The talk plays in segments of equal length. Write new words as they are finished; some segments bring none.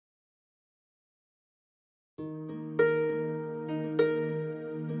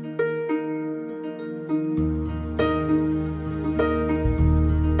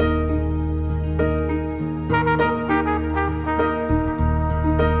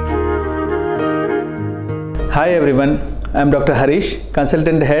Hi everyone, I am Dr. Harish,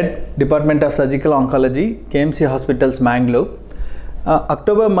 Consultant Head, Department of Surgical Oncology, KMC Hospitals Mangaluru.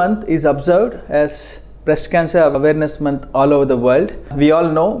 October month is observed as Breast Cancer Awareness Month all over the world. We all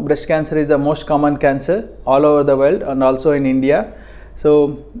know breast cancer is the most common cancer all over the world and also in India.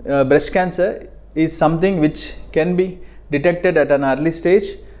 So, breast cancer is something which can be detected at an early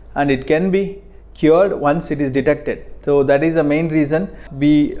stage and it can be cured once it is detected. So that is the main reason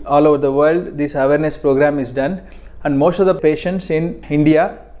we all over the world this awareness program is done, and most of the patients in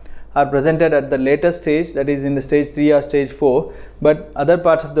India are presented at the later stage, that is in the stage 3 or stage 4, but other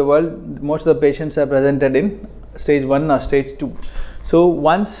parts of the world most of the patients are presented in stage 1 or stage 2. So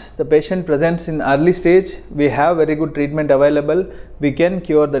once the patient presents in early stage, we have very good treatment available, we can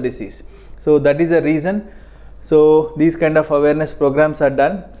cure the disease. So that is the reason. So these kind of awareness programs are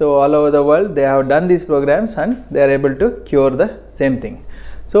done. So all over the world they have done these programs and they are able to cure the same thing.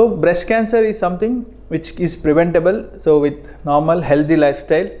 So breast cancer is something which is preventable. So with normal healthy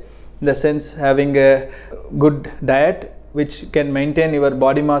lifestyle, in the sense having a good diet which can maintain your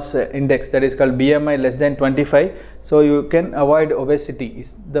body mass index, that is called BMI less than 25. So you can avoid obesity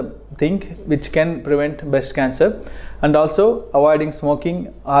is the thing which can prevent breast cancer, and also avoiding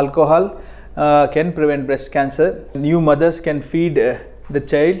smoking, alcohol can prevent breast cancer. New mothers can feed the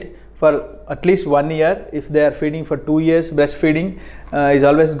child for at least 1 year. If they are feeding for 2 years, breastfeeding is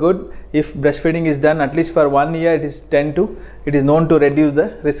always good. If breastfeeding is done at least for 1 year, it is known to reduce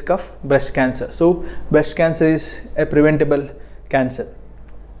the risk of breast cancer. So breast cancer is a preventable cancer.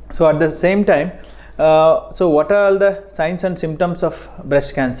 So at the same time, so what are all the signs and symptoms of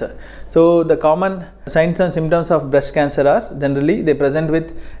breast cancer? So the common signs and symptoms of breast cancer are generally they present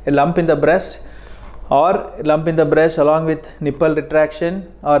with a lump in the breast, or lump in the breast along with nipple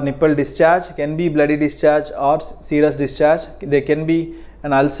retraction or nipple discharge, can be bloody discharge or serous discharge. There can be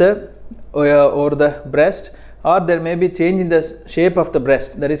an ulcer over the breast, or there may be change in the shape of the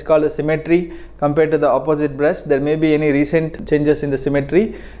breast, that is called the symmetry compared to the opposite breast. There may be any recent changes in the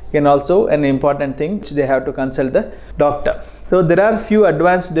symmetry, can also an important thing which they have to consult the doctor. So there are few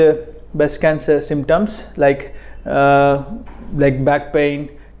advanced breast cancer symptoms like back pain,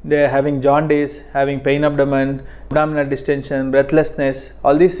 they are having jaundice, having pain abdomen, abdominal distension, breathlessness,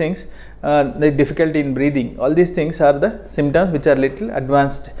 all these things, the difficulty in breathing, all these things are the symptoms which are little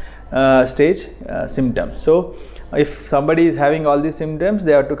advanced stage symptoms. So if somebody is having all these symptoms,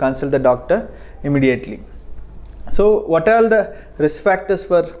 they have to consult the doctor immediately. So what are the risk factors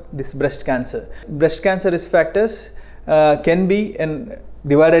for this breast cancer? Breast cancer risk factors can be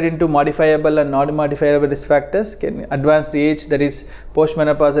divided into modifiable and non-modifiable risk factors. Advanced age, that is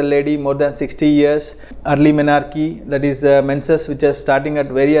postmenopausal lady more than 60 years, early menarche, that is menses which are starting at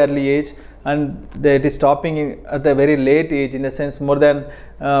very early age and it is stopping at a very late age, in the sense more than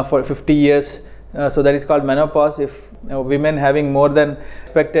for 50 years. So that is called menopause. If women having more than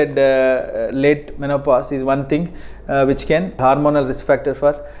expected late menopause is one thing which can hormonal risk factor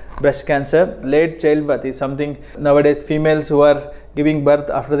for breast cancer. Late childbirth is something nowadays. Females who are giving birth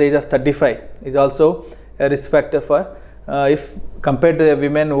after the age of 35 is also a risk factor for if compared to the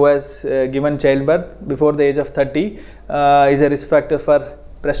women who has given childbirth before the age of 30 is a risk factor for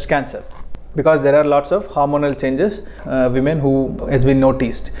breast cancer, because there are lots of hormonal changes women who has been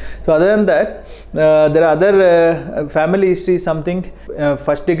noticed. So other than that, there are other family history, something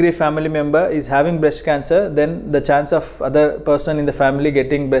first degree family member is having breast cancer, then the chance of other person in the family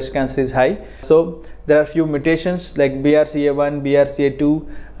getting breast cancer is high. So there are few mutations like BRCA1, BRCA2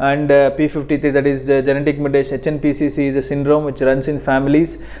 and P53, that is the genetic mutation. HNPCC is a syndrome which runs in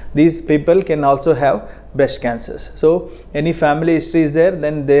families. These people can also have breast cancers. So any family history is there,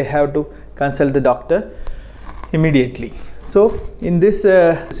 then they have to consult the doctor immediately. So in this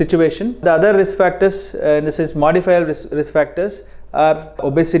situation, the other risk factors, this is modifiable risk factors, are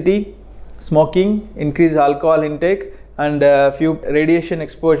obesity, smoking, increased alcohol intake, and few radiation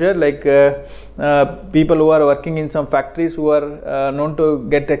exposure, like people who are working in some factories who are known to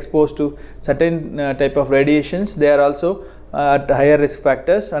get exposed to certain type of radiations, they are also at higher risk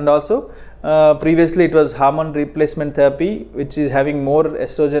factors. And also previously it was hormone replacement therapy which is having more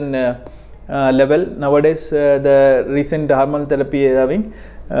estrogen level. Nowadays the recent hormone therapy is having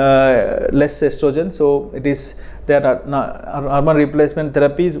less estrogen, so it is there are hormone replacement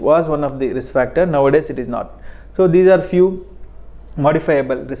therapies was one of the risk factor. Nowadays it is not. So these are few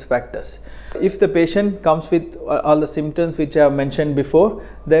modifiable risk factors. If the patient comes with all the symptoms which I have mentioned before,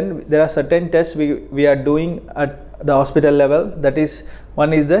 then there are certain tests we are doing at the hospital level. That is,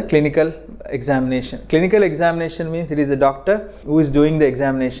 one is the clinical examination. Clinical examination means it is the doctor who is doing the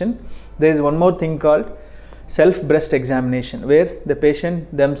examination. There is one more thing called self breast examination, where the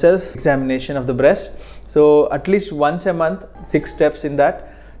patient themselves examination of the breast. So at least once a month, 6 steps in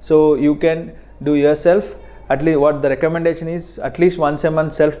that. So you can do yourself. At least what the recommendation is, at least once a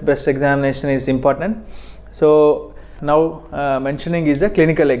month self breast examination is important. So now mentioning is the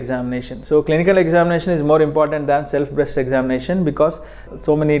clinical examination. So clinical examination is more important than self breast examination, because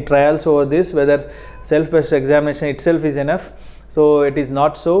so many trials over this, whether self breast examination itself is enough. So it is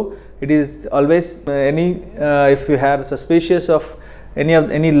not so. It is always if you have suspicious of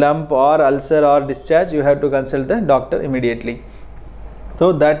any lump or ulcer or discharge, you have to consult the doctor immediately.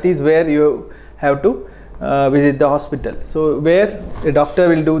 So that is where you have to visit the hospital. So where the doctor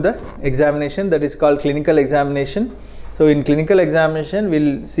will do the examination, that is called clinical examination. So in clinical examination,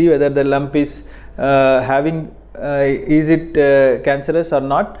 we'll see whether the lump is is it cancerous or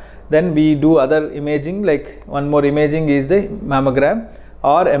not. Then we do other imaging, like one more imaging is the mammogram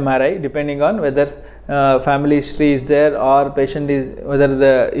or MRI, depending on whether family history is there, or patient is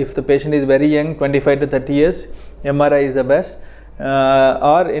if the patient is very young, 25 to 30 years, MRI is the best.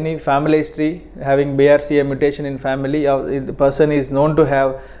 Or any family history having BRCA mutation in family, or the person is known to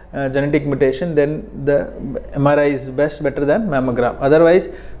have genetic mutation, then the MRI is better than mammogram. Otherwise,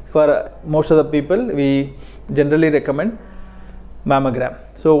 for most of the people, we generally recommend mammogram.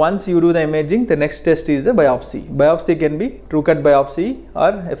 So once you do the imaging, the next test is the biopsy. Biopsy can be true cut biopsy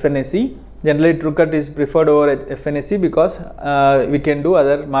or FNAC. Generally true cut is preferred over FNAC, because we can do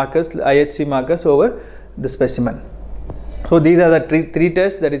other markers, IHC markers, over the specimen. So these are the three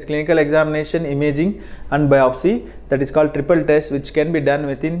tests, that is clinical examination, imaging and biopsy. That is called triple test, which can be done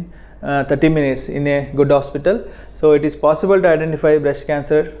within 30 minutes in a good hospital. So it is possible to identify breast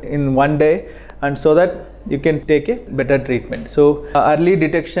cancer in one day, and so that you can take a better treatment. So early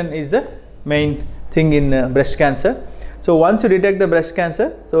detection is the main thing in breast cancer. So once you detect the breast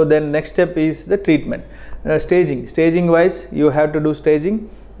cancer, so then next step is the treatment. Staging wise, you have to do staging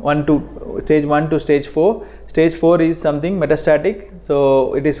stage 1 to stage 4. Stage 4 is something metastatic,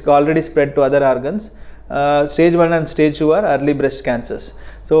 so it is already spread to other organs. Stage 1 and stage 2 are early breast cancers.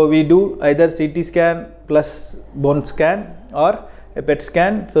 So we do either CT scan plus bone scan or a PET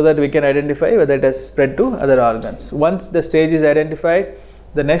scan, so that we can identify whether it has spread to other organs. Once the stage is identified,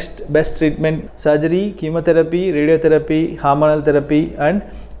 the next best treatment: surgery, chemotherapy, radiotherapy, hormonal therapy and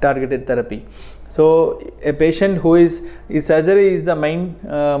targeted therapy. So a patient who surgery is the main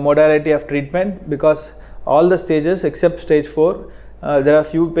modality of treatment, because all the stages except stage 4, there are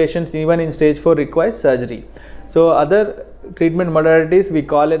few patients even in stage 4 require surgery. So other treatment modalities, we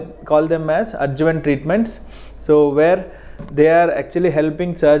call them as adjuvant treatments. So where they are actually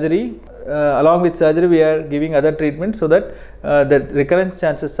helping surgery, along with surgery we are giving other treatments, so that the recurrence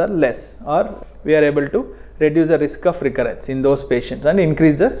chances are less, or we are able to reduce the risk of recurrence in those patients and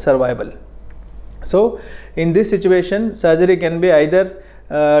increase the survival. So in this situation, surgery can be either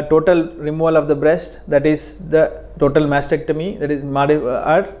total removal of the breast, that is the total mastectomy, that is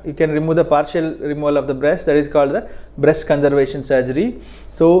or you can remove the partial removal of the breast, that is called the breast conservation surgery.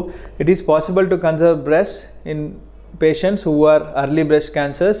 So it is possible to conserve breast in patients who are early breast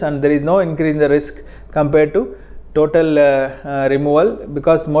cancers, and there is no increase in the risk compared to total removal,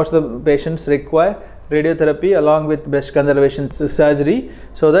 because most of the patients require radiotherapy along with breast conservation surgery,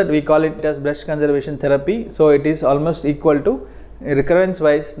 so that we call it as breast conservation therapy. So it is almost equal to, recurrence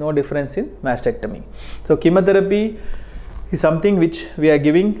wise, no difference in mastectomy. So chemotherapy is something which we are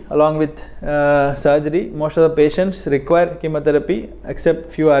giving along with surgery. Most of the patients require chemotherapy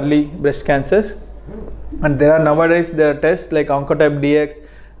except few early breast cancers, and nowadays there are tests like Oncotype DX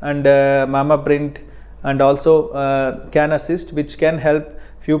and MammaPrint, and also Can Assist, which can help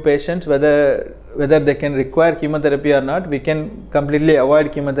few patients whether they can require chemotherapy or not. We can completely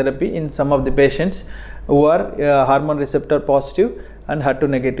avoid chemotherapy in some of the patients who are hormone receptor positive and HER2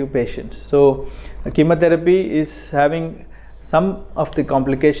 negative patients. So chemotherapy is having some of the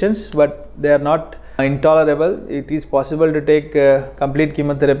complications, but they are not intolerable. It is possible to take complete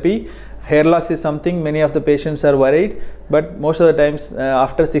chemotherapy. Hair loss is something many of the patients are worried, but most of the times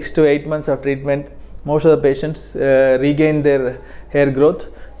after 6 to 8 months of treatment, most of the patients regain their hair growth,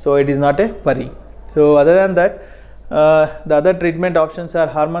 so it is not a worry. So other than that, the other treatment options are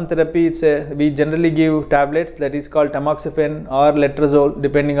hormone therapy. We generally give tablets, that is called tamoxifen or letrozole,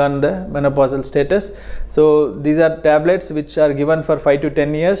 depending on the menopausal status. So these are tablets which are given for 5 to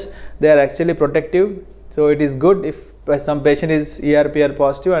 10 years. They are actually protective, so it is good if some patient is ERPR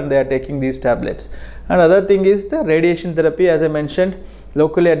positive and they are taking these tablets. And other thing is the radiation therapy. As I mentioned,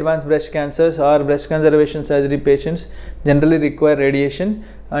 locally advanced breast cancers or breast conservation surgery patients generally require radiation,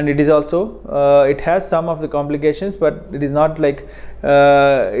 and it is also it has some of the complications, but it is not like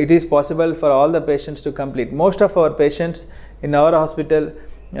it is possible for all the patients to complete. Most of our patients in our hospital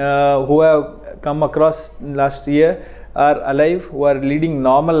who have come across last year are alive, who are leading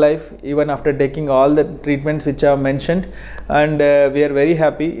normal life even after taking all the treatments which I have mentioned, and we are very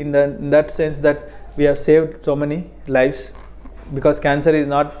happy in that sense that we have saved so many lives, because cancer is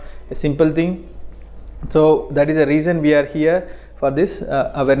not a simple thing. So that is the reason we are here for this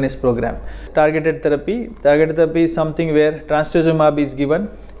awareness program. Targeted therapy is something where trastuzumab is given.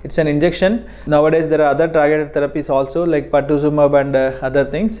 It's an injection. Nowadays there are other targeted therapies also, like pertuzumab and other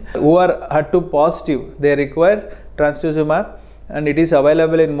things. Who are HER2 positive, they require trastuzumab, and it is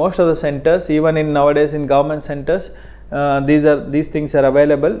available in most of the centers. Even in nowadays in government centers, these things are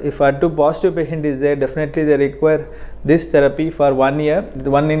available. If HER2 positive patient is there, definitely they require this therapy for 1 year,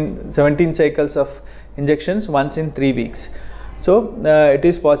 1 in 17 cycles of injections, once in 3 weeks. So it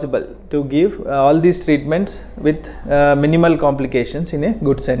is possible to give all these treatments with minimal complications in a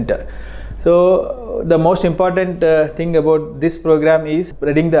good center. So the most important thing about this program is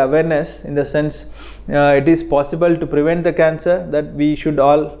spreading the awareness, in the sense it is possible to prevent the cancer, that we should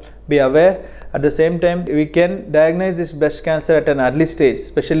all be aware. At the same time, we can diagnose this breast cancer at an early stage.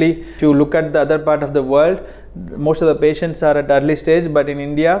 Especially if you look at the other part of the world, most of the patients are at early stage, but in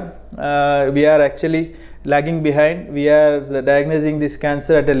India we are actually lagging behind. We are diagnosing this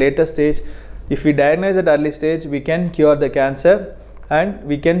cancer at a later stage. If we diagnose at early stage, we can cure the cancer and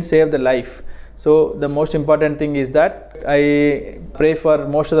we can save the life. So the most important thing is that I pray for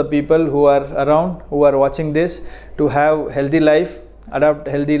most of the people who are around, who are watching this, to have healthy life, adopt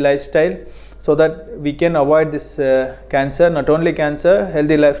healthy lifestyle, so that we can avoid this cancer. Not only cancer,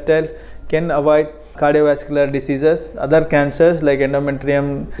 healthy lifestyle can avoid cardiovascular diseases, other cancers like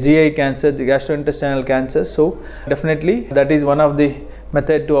endometrium, GI cancer, gastrointestinal cancers. So definitely that is one of the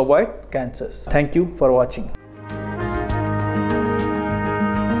method to avoid cancers. Thank you for watching.